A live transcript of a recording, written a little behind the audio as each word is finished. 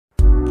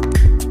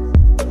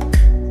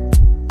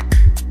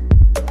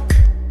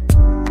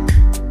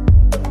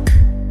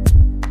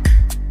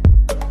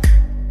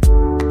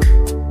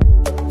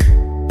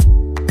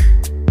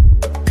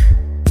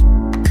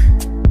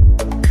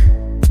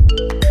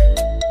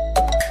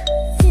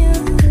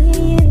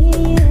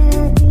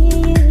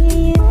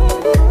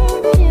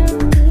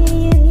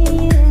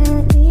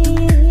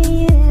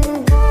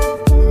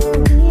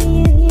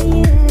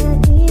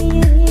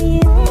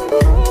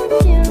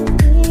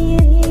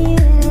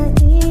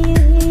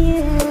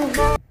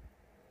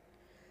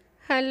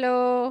Hello,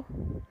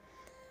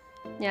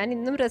 ഞാൻ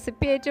ഇന്നും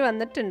recipe ആയിട്ട്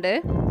വന്നിട്ടുണ്ട്.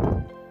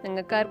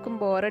 നിങ്ങൾക്കാർക്കും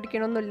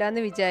ബോറടിക്കണമെന്നില്ല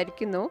എന്ന്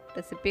വിചാരിക്കുന്നു.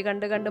 റെസിപ്പി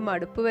കണ്ട്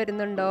മടുപ്പ്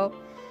വരുന്നുണ്ടോ,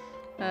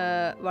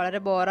 വളരെ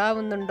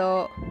ബോറാവുന്നുണ്ടോ,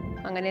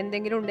 അങ്ങനെ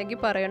എന്തെങ്കിലും ഉണ്ടെങ്കിൽ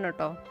പറയണം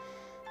കേട്ടോ.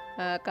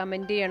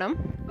 കമൻറ്റ് ചെയ്യണം.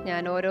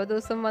 ഞാൻ ഓരോ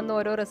ദിവസം വന്ന്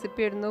ഓരോ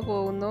റെസിപ്പി ഇടുന്നു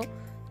പോകുന്നു.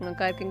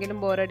 നിങ്ങൾക്കാർക്കെങ്കിലും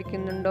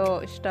ബോറടിക്കുന്നുണ്ടോ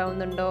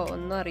ഇഷ്ടമാവുന്നുണ്ടോ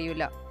ഒന്നും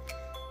അറിയില്ല.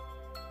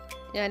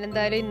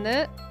 ഞാനെന്തായാലും ഇന്ന്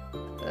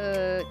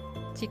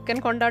ചിക്കൻ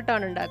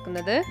കൊണ്ടാട്ടമാണ്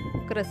ഉണ്ടാക്കുന്നത്.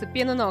 റെസിപ്പി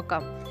ഒന്ന്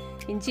നോക്കാം.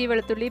 ഇഞ്ചി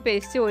വെളുത്തുള്ളി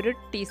പേസ്റ്റ് 1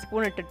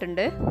 ടീസ്പൂൺ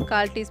ഇട്ടിട്ടുണ്ട്.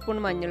 1/4 ടീസ്പൂൺ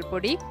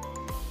മഞ്ഞൾപ്പൊടി,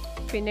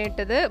 പിന്നെ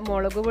ഇട്ടത്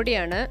മുളക്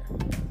പൊടിയാണ്.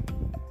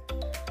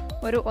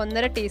 ഒരു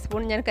 1.5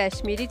 ടീസ്പൂൺ ഞാൻ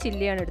കാശ്മീരി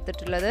ചില്ലിയാണ്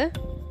എടുത്തിട്ടുള്ളത്.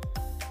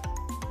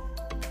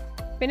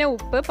 പിന്നെ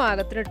ഉപ്പ്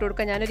പാകത്തിന് ഇട്ട്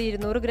കൊടുക്കുക. ഞാനൊരു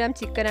 200 ഗ്രാം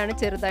ചിക്കനാണ്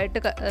ചെറുതായിട്ട്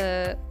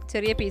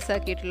ചെറിയ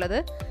പീസാക്കിയിട്ടുള്ളത്.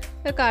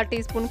 1/4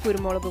 ടീസ്പൂൺ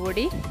കുരുമുളക്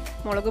പൊടി.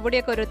 മുളക്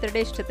പൊടിയൊക്കെ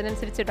ഓരോരുത്തരുടെ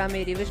ഇഷ്ടത്തിനനുസരിച്ച് ഇടാം,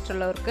 എരിവ്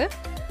ഇഷ്ടമുള്ളവർക്ക്.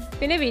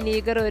 പിന്നെ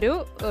വിനീഗർ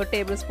 1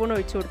 ടേബിൾ സ്പൂൺ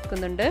ഒഴിച്ചു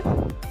കൊടുക്കുന്നുണ്ട്.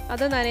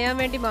 അത് നനയാൻ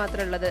വേണ്ടി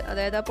മാത്രമുള്ളത്,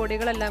 അതായത് ആ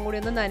പൊടികളെല്ലാം കൂടി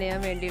ഒന്ന് നനയാൻ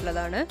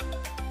വേണ്ടിയുള്ളതാണ്.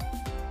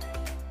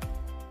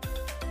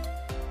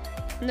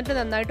 എന്നിട്ട്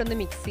നന്നായിട്ടൊന്ന്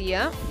മിക്സ്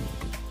ചെയ്യാം.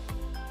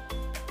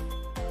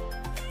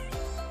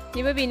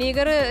 ഇനിയിപ്പോൾ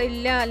വിനീഗർ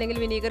ഇല്ല, അല്ലെങ്കിൽ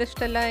വിനീഗർ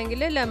ഇഷ്ടമല്ല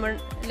എങ്കിൽ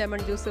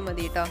ലെമൺ ജ്യൂസ്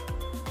മതി കേട്ടോ.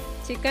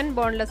 ചിക്കൻ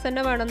ബോൺലെസ്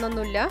തന്നെ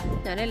വേണമെന്നൊന്നുമില്ല.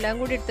 ഞാൻ എല്ലാം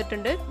കൂടി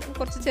എടുത്തിട്ടുണ്ട്.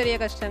 കുറച്ച് ചെറിയ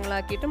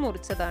കഷ്ണങ്ങളാക്കിയിട്ട്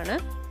മുറിച്ചതാണ്.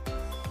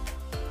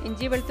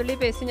 ഇഞ്ചി വെളുത്തുള്ളി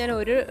പേസ്റ്റ് ഞാൻ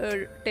 1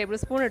 ടേബിൾ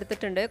സ്പൂൺ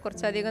എടുത്തിട്ടുണ്ട്.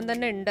 കുറച്ചധികം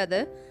തന്നെ ഉണ്ട്. അത്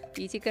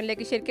ഈ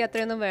ചിക്കനിലേക്ക് ശരിക്കും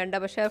അത്രയൊന്നും വേണ്ട,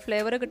 പക്ഷേ ആ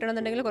ഫ്ലേവർ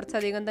കിട്ടണമെന്നുണ്ടെങ്കിൽ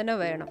കുറച്ചധികം തന്നെ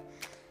വേണം.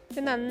 ഇത്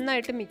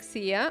നന്നായിട്ട് മിക്സ്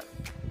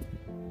ചെയ്യുക.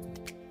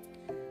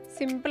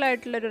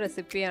 സിമ്പിളായിട്ടുള്ളൊരു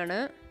റെസിപ്പിയാണ്.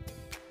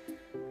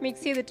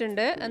 മിക്സ്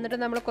ചെയ്തിട്ടുണ്ട്. എന്നിട്ട്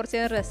നമ്മൾ കുറച്ച്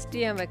നേരം റെസ്റ്റ്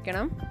ചെയ്യാൻ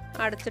വെക്കണം.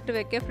 അടച്ചിട്ട്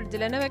വെക്കുക.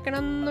 ഫ്രിഡ്ജിൽ തന്നെ വെക്കണം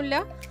എന്നൊന്നുമില്ല,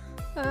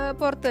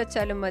 പുറത്ത്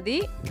വെച്ചാലും മതി.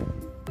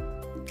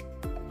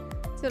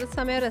 ചെറു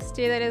സമയം റെസ്റ്റ്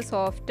ചെയ്താലേ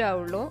സോഫ്റ്റ്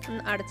ആവുള്ളൂ.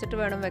 അടച്ചിട്ട്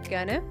വേണം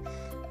വെക്കാൻ.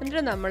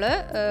 എന്നിട്ട് നമ്മൾ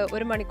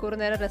 1 മണിക്കൂർ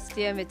നേരം റെസ്റ്റ്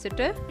ചെയ്യാൻ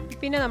വെച്ചിട്ട്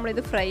പിന്നെ നമ്മളിത്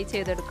ഫ്രൈ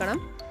ചെയ്തെടുക്കണം.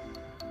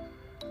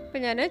 ഇപ്പം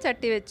ഞാൻ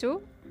ചട്ടി വെച്ചു,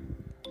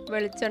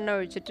 വെളിച്ചെണ്ണ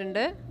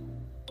ഒഴിച്ചിട്ടുണ്ട്.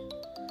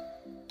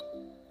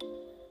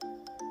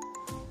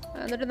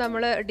 എന്നിട്ട്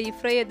നമ്മൾ ഡീപ്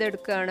ഫ്രൈ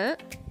ചെയ്തെടുക്കുകയാണ്.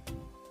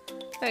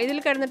 ഇതിൽ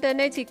കിടന്നിട്ട്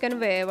തന്നെ ചിക്കൻ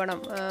വേവണം,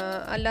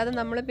 അല്ലാതെ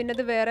നമ്മൾ പിന്നെ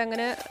ഇത് വേറെ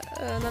അങ്ങനെ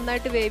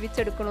നന്നായിട്ട്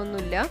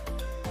വേവിച്ചെടുക്കണമൊന്നുമില്ല.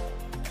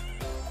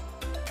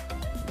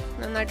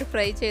 നന്നായിട്ട്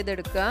ഫ്രൈ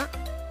ചെയ്തെടുക്കുക.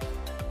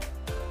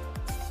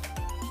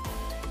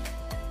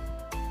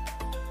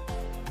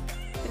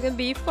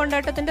 ബീഫ്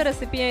കൊണ്ടാട്ടത്തിൻ്റെ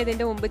റെസിപ്പി ഞാൻ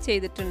ഇതിൻ്റെ മുമ്പ്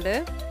ചെയ്തിട്ടുണ്ട്.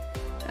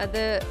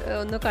 അത്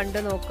ഒന്ന് കണ്ടു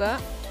നോക്കുക.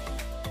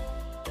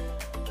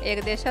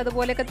 ഏകദേശം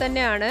അതുപോലെയൊക്കെ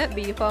തന്നെയാണ്.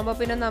 ബീഫ് ആകുമ്പോൾ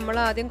പിന്നെ നമ്മൾ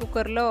ആദ്യം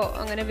കുക്കറിലോ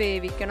അങ്ങനെ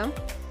വേവിക്കണം.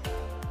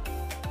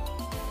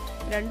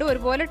 രണ്ടും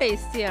ഒരുപോലെ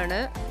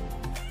ടേസ്റ്റിയാണ്.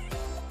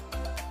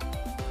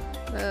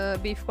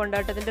 ബീഫ്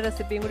കൊണ്ടാട്ടത്തിൻ്റെ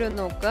റെസിപ്പിയും കൂടി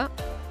ഒന്ന് നോക്കുക.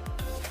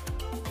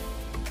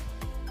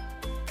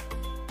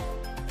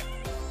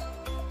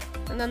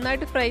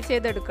 നന്നായിട്ട് ഫ്രൈ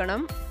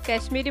ചെയ്തെടുക്കണം.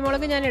 കാശ്മീരി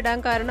മുളക് ഞാൻ ഇടാൻ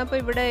കാരണം ഇപ്പോൾ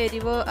ഇവിടെ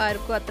എരിവ്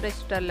ആർക്കും അത്ര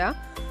ഇഷ്ടമല്ല.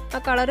 ആ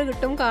കളറ്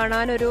കിട്ടും,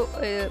 കാണാനൊരു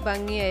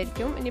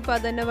ഭംഗിയായിരിക്കും. ഇനിയിപ്പോൾ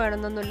അത് തന്നെ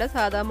വേണമെന്നൊന്നുമില്ല,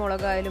 സാധാ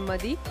മുളകായാലും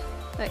മതി.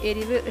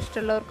 എരിവ്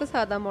ഇഷ്ടമുള്ളവർക്ക്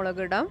സാധാ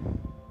മുളക് ഇടാം.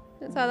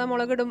 സാധാ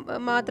മുളക്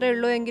മാത്രമേ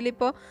ഉള്ളൂ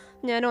എങ്കിലിപ്പോൾ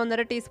ഞാൻ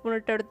 1.5 ടീസ്പൂൺ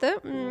ഇട്ടെടുത്ത്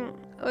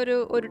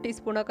ഒരു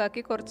ടീസ്പൂണൊക്കെ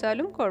ആക്കി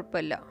കുറച്ചാലും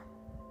കുഴപ്പമില്ല.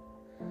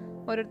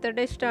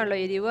 ഓരോരുത്തരുടെ ഇഷ്ടമാണല്ലോ,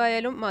 എരിവ്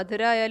ആയാലും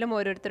മധുരം ആയാലും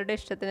ഓരോരുത്തരുടെ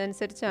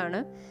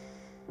ഇഷ്ടത്തിനനുസരിച്ചാണ്.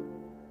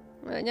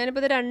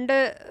 ഞാനിപ്പോൾ ഇത്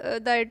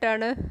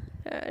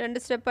 2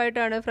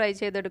 സ്റ്റെപ്പായിട്ടാണ് ഫ്രൈ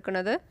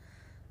ചെയ്തെടുക്കുന്നത്.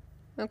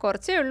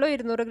 കുറച്ചേ ഉള്ളൂ,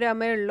 200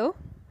 ഗ്രാമേ ഉള്ളൂ.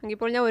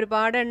 എങ്കിപ്പോൾ ഞാൻ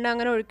ഒരുപാട് എണ്ണ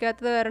അങ്ങനെ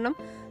ഒഴിക്കാത്തത് കാരണം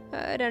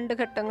 2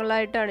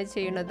 ഘട്ടങ്ങളായിട്ടാണ്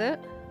ചെയ്യുന്നത്.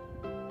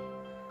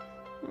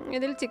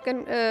 ഇതിൽ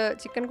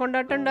ചിക്കൻ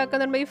കൊണ്ടാട്ടം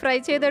ഉണ്ടാക്കുന്നുണ്ട്. ഈ ഫ്രൈ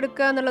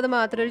ചെയ്തെടുക്കുക എന്നുള്ളത്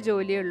മാത്രമേ ഒരു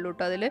ജോലിയേ ഉള്ളൂ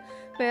കേട്ടോ. അതിൽ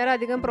വേറെ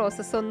അധികം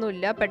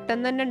പ്രോസസ്സൊന്നുമില്ല,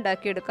 പെട്ടെന്ന് തന്നെ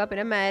ഉണ്ടാക്കിയെടുക്കുക.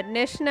 പിന്നെ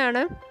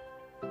മാരിനേഷനാണ്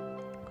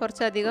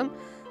കുറച്ചധികം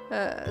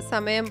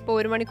സമയം. ഇപ്പോൾ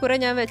 1 മണിക്കൂറേ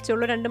ഞാൻ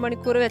വെച്ചുള്ളൂ, 2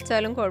 മണിക്കൂർ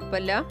വെച്ചാലും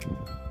കുഴപ്പമില്ല.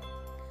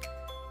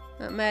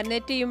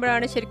 മാരിനേറ്റ്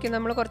ചെയ്യുമ്പോഴാണ് ശരിക്കും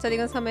നമ്മൾ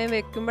കുറച്ചധികം സമയം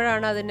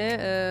വെക്കുമ്പോഴാണ് അതിന്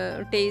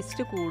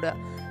ടേസ്റ്റ് കൂടുക,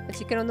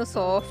 ചിക്കൻ ഒന്ന്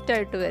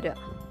സോഫ്റ്റായിട്ട് വരിക.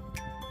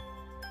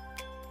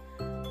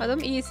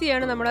 അതും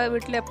ഈസിയാണ്. നമ്മുടെ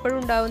വീട്ടിൽ എപ്പോഴും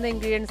ഉണ്ടാകുന്ന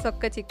ഇൻഗ്രീഡിയൻസ്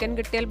ഒക്കെ, ചിക്കൻ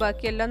കിട്ടിയാൽ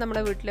ബാക്കിയെല്ലാം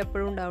നമ്മുടെ വീട്ടിൽ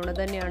എപ്പോഴും ഉണ്ടാവുന്നത്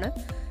തന്നെയാണ്.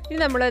 ഇനി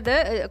നമ്മളത്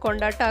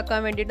കൊണ്ടാട്ടാക്കാൻ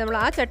വേണ്ടിയിട്ട് നമ്മൾ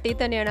ആ ചട്ടിയിൽ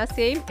തന്നെയാണ്, ആ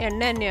സെയിം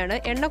എണ്ണ തന്നെയാണ്.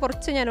 എണ്ണ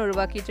കുറച്ച് ഞാൻ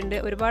ഒഴിവാക്കിയിട്ടുണ്ട്,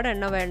 ഒരുപാട്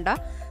എണ്ണ വേണ്ട.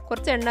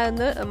 കുറച്ച് എണ്ണ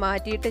ഒന്ന്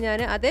മാറ്റിയിട്ട് ഞാൻ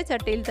അതേ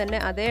ചട്ടിയിൽ തന്നെ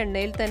അതേ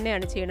എണ്ണയിൽ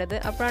തന്നെയാണ് ചെയ്യുന്നത്.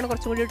 അപ്പോഴാണ്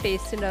കുറച്ചും കൂടി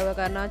ടേസ്റ്റ് ഉണ്ടാവുക,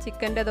 കാരണം ആ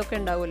ചിക്കൻ്റെ അതൊക്കെ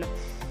ഉണ്ടാവുമല്ലോ.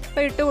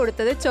 അപ്പോൾ ഇട്ട്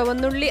കൊടുത്തത്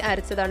ചുവന്നുള്ളി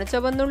അരച്ചതാണ്.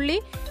 ചുവന്നുള്ളി,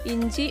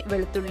 ഇഞ്ചി,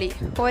 വെളുത്തുള്ളി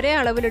ഒരേ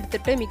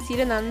അളവിലെടുത്തിട്ട്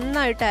മിക്സിയിൽ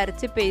നന്നായിട്ട്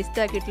അരച്ച്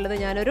പേസ്റ്റ് ആക്കിയിട്ടുള്ളത്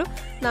ഞാനൊരു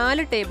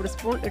 4 ടേബിൾ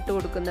സ്പൂൺ ഇട്ട്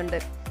കൊടുക്കുന്നുണ്ട്.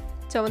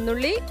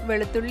 ചുവന്നുള്ളി,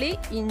 വെളുത്തുള്ളി,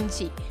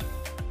 ഇഞ്ചി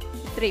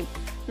ഇത്രയും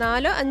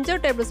 4-5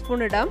 ടേബിൾ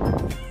സ്പൂൺ ഇടാം.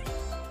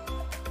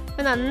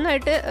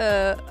 നന്നായിട്ട്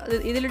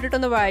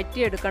ഇതിലിട്ടിട്ടൊന്ന്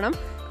വഴറ്റിയെടുക്കണം.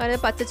 കാരണം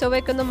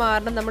പച്ചച്ചൊവ്വയ്ക്കൊന്നും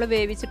മാറണം, നമ്മൾ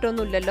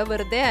വേവിച്ചിട്ടൊന്നുമില്ലല്ലോ,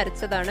 വെറുതെ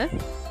അരച്ചതാണ്.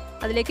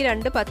 അതിലേക്ക്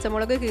 2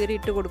 പച്ചമുളക് കീറി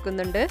ഇട്ട്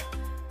കൊടുക്കുന്നുണ്ട്.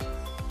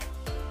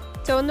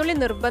 ചുവന്നുള്ളി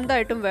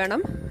നിർബന്ധമായിട്ടും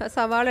വേണം,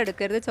 സവാള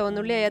എടുക്കരുത്.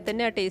 ചുവന്നുള്ളി ആയാൽ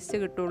തന്നെ ആ ടേസ്റ്റ്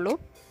കിട്ടുള്ളൂ.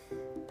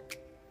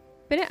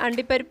 പിന്നെ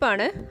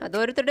അണ്ടിപ്പരിപ്പാണ്, അത്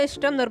ഓരോരുത്തരുടെ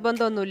ഇഷ്ടം,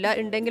 നിർബന്ധമൊന്നുമില്ല,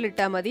 ഉണ്ടെങ്കിൽ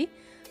ഇട്ടാൽ മതി.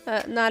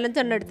 4-5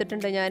 എണ്ണം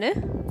എടുത്തിട്ടുണ്ട് ഞാൻ.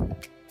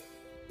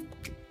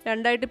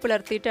 രണ്ടായിട്ട്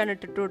പിളർത്തിയിട്ടാണ്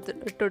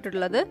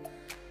ഇട്ടിട്ടുള്ളത്.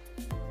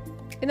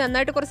 ഇത്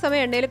നന്നായിട്ട് കുറച്ച്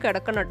സമയം എണ്ണയിൽ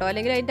കിടക്കണം കേട്ടോ,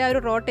 അല്ലെങ്കിൽ അതിൻ്റെ ആ ഒരു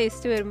റോ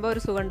ടേസ്റ്റ് വരുമ്പോൾ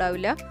ഒരു സുഖം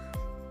ഉണ്ടാവില്ല.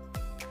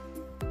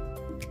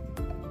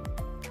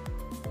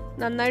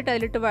 നന്നായിട്ട്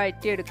അതിലിട്ട്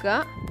വഴറ്റിയെടുക്കുക.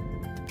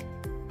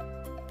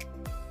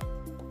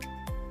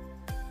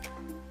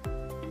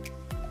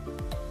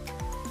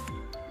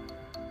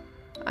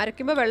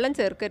 അരയ്ക്കുമ്പോൾ വെള്ളം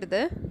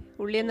ചേർക്കരുത്,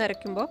 ഉള്ളിയൊന്ന്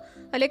അരയ്ക്കുമ്പോൾ.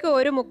 അതിലേക്ക്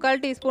 1/4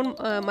 ടീസ്പൂൺ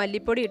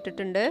മല്ലിപ്പൊടി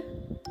ഇട്ടിട്ടുണ്ട്.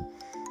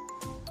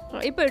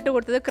 ഇപ്പോൾ ഇട്ട്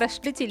കൊടുത്തത്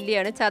ക്രഷ്ഡ്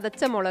ചില്ലിയാണ്,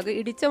 ചതച്ച മുളക്.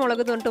 ഇടിച്ച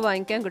മുളക് തൊട്ട്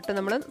വാങ്ങിക്കാൻ കിട്ടും,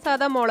 നമ്മൾ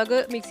സാധാ മുളക്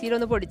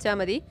മിക്സിയിലൊന്ന് പൊടിച്ചാൽ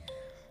മതി.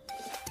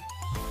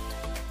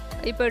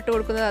 ഇപ്പോൾ ഇട്ട്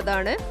കൊടുക്കുന്നത്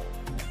അതാണ്.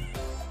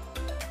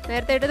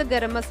 നേരത്തെ ഇട്ടത്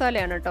ഗരം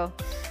മസാലയാണ് കേട്ടോ.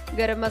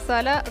 ഗരം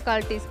മസാല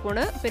 1/4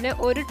 ടീസ്പൂണ്, പിന്നെ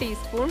 1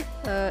 ടീസ്പൂൺ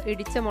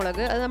ഇടിച്ച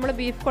മുളക്. അത് നമ്മൾ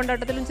ബീഫ്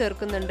കൊണ്ടാട്ടത്തിലും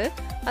ചേർക്കുന്നുണ്ട്.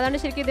 അതാണ്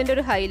ശരിക്കും ഇതിൻ്റെ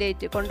ഒരു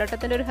ഹൈലൈറ്റ്,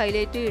 കൊണ്ടാട്ടത്തിൻ്റെ ഒരു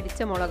ഹൈലൈറ്റ്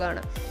ഇടിച്ച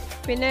മുളകാണ്.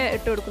 പിന്നെ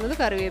ഇട്ട് കൊടുക്കുന്നത്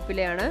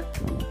കറിവേപ്പിലയാണ്.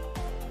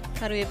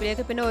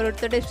 കറിവേപ്പിലയൊക്കെ പിന്നെ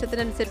ഓരോരുത്തരുടെ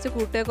ഇഷ്ടത്തിനനുസരിച്ച്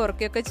കൂട്ടുകയോ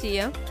കുറയ്ക്കുകയൊക്കെ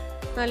ചെയ്യാം,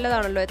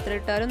 നല്ലതാണല്ലോ, എത്ര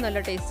ഇട്ടാലും നല്ല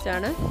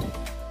ടേസ്റ്റാണ്.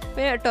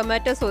 പിന്നെ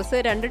ടൊമാറ്റോ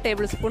സോസ് 2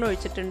 ടേബിൾ സ്പൂൺ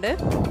ഒഴിച്ചിട്ടുണ്ട്.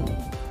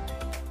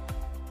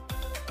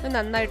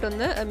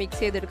 നന്നായിട്ടൊന്ന്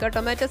മിക്സ് ചെയ്തെടുക്കുക.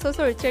 ടൊമാറ്റോ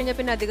സോസ് ഒഴിച്ചു കഴിഞ്ഞാൽ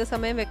പിന്നെ അധിക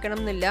സമയം വെക്കണം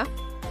എന്നില്ല,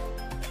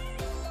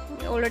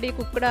 ഓൾറെഡി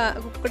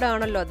കുക്ക്ഡ്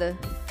ആണല്ലോ അത്.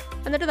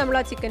 എന്നിട്ട് നമ്മൾ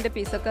ആ ചിക്കൻ്റെ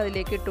പീസൊക്കെ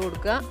അതിലേക്ക് ഇട്ട്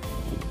കൊടുക്കുക.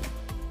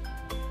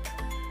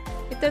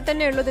 ഇത്ര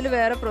തന്നെ ഉള്ളൂ, ഇതിൽ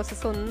വേറെ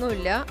പ്രോസസ്സ്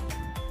ഒന്നുമില്ല.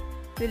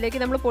 ഇതിലേക്ക്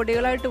നമ്മൾ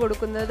പൊടികളായിട്ട്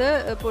കൊടുക്കുന്നത്,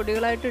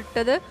 പൊടികളായിട്ട്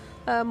ഇട്ടത്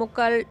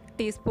 1/4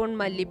 ടീസ്പൂൺ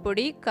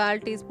മല്ലിപ്പൊടി, 1/4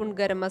 ടീസ്പൂൺ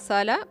ഗരം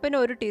മസാല, പിന്നെ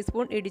 1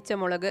 ടീസ്പൂൺ ഇടിച്ച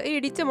മുളക്. ഈ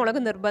ഇടിച്ച മുളക്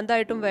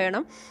നിർബന്ധമായിട്ടും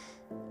വേണം,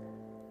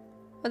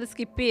 അത്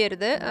സ്കിപ്പ്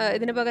ചെയ്യരുത്.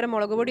 ഇതിന് പകരം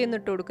മുളക് പൊടിയൊന്നും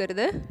ഇട്ട്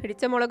കൊടുക്കരുത്.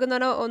 ഇടിച്ച മുളക് എന്ന്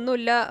പറഞ്ഞാൽ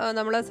ഒന്നുമില്ല,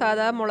 നമ്മൾ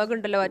സാധാ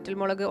മുളകുണ്ടല്ലോ, വറ്റൽ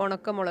മുളക്,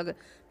 ഉണക്കമുളക്,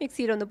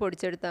 മിക്സിയിലൊന്ന്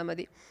പൊടിച്ചെടുത്താൽ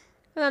മതി.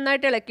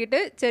 നന്നായിട്ട് ഇളക്കിയിട്ട്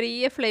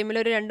ചെറിയ ഫ്ലെയിമിൽ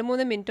ഒരു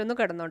 2-3 മിനിറ്റ് ഒന്ന്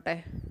കിടന്നോട്ടെ.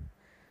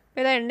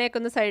 അപ്പോൾ ഇതാ എണ്ണയൊക്കെ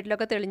ഒന്ന്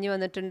സൈഡിലൊക്കെ തെളിഞ്ഞ്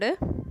വന്നിട്ടുണ്ട്.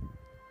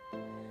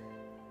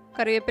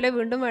 കറിവേപ്പില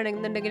വീണ്ടും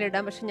വേണമെന്നുണ്ടെങ്കിൽ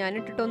ഇടാം, പക്ഷെ ഞാൻ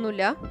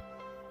ഇട്ടിട്ടൊന്നുമില്ല.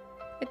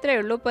 ഇത്രയേ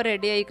ഉള്ളൂ, ഇപ്പോൾ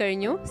റെഡിയായി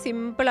കഴിഞ്ഞു.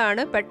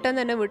 സിമ്പിളാണ്, പെട്ടെന്ന്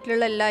തന്നെ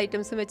വീട്ടിലുള്ള എല്ലാ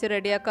ഐറ്റംസും വെച്ച്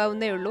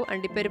റെഡിയാക്കാവുന്നേ ഉള്ളൂ.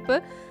 അണ്ടിപ്പരിപ്പ്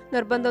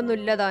നിർബന്ധമൊന്നും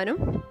ഇല്ല താനും.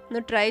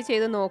 ഒന്ന് ട്രൈ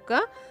ചെയ്ത് നോക്കുക.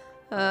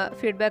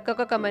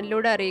 ഫീഡ്ബാക്കൊക്കെ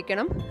കമൻറ്റിലൂടെ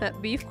അറിയിക്കണം.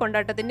 ബീഫ്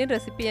കൊണ്ടാട്ടത്തിൻ്റെ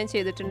റെസിപ്പി ഞാൻ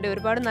ചെയ്തിട്ടുണ്ട്,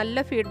 ഒരുപാട്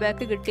നല്ല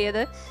ഫീഡ്ബാക്ക്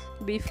കിട്ടിയത്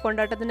ബീഫ്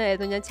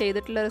കൊണ്ടാട്ടത്തിനായിരുന്നു. ഞാൻ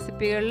ചെയ്തിട്ടുള്ള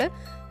റെസിപ്പികളിൽ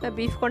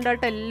ബീഫ്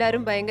കൊണ്ടാട്ടം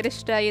എല്ലാവരും ഭയങ്കര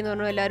ഇഷ്ടമായി എന്ന്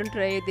പറഞ്ഞു, എല്ലാവരും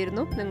ട്രൈ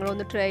ചെയ്തിരുന്നു.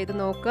 നിങ്ങളൊന്ന് ട്രൈ ചെയ്ത്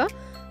നോക്കുക.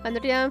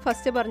 എന്നിട്ട് ഞാൻ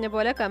ഫസ്റ്റ് പറഞ്ഞ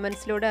പോലെ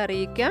കമൻസിലൂടെ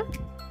അറിയിക്കാം.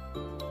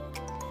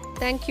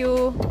 Thank you.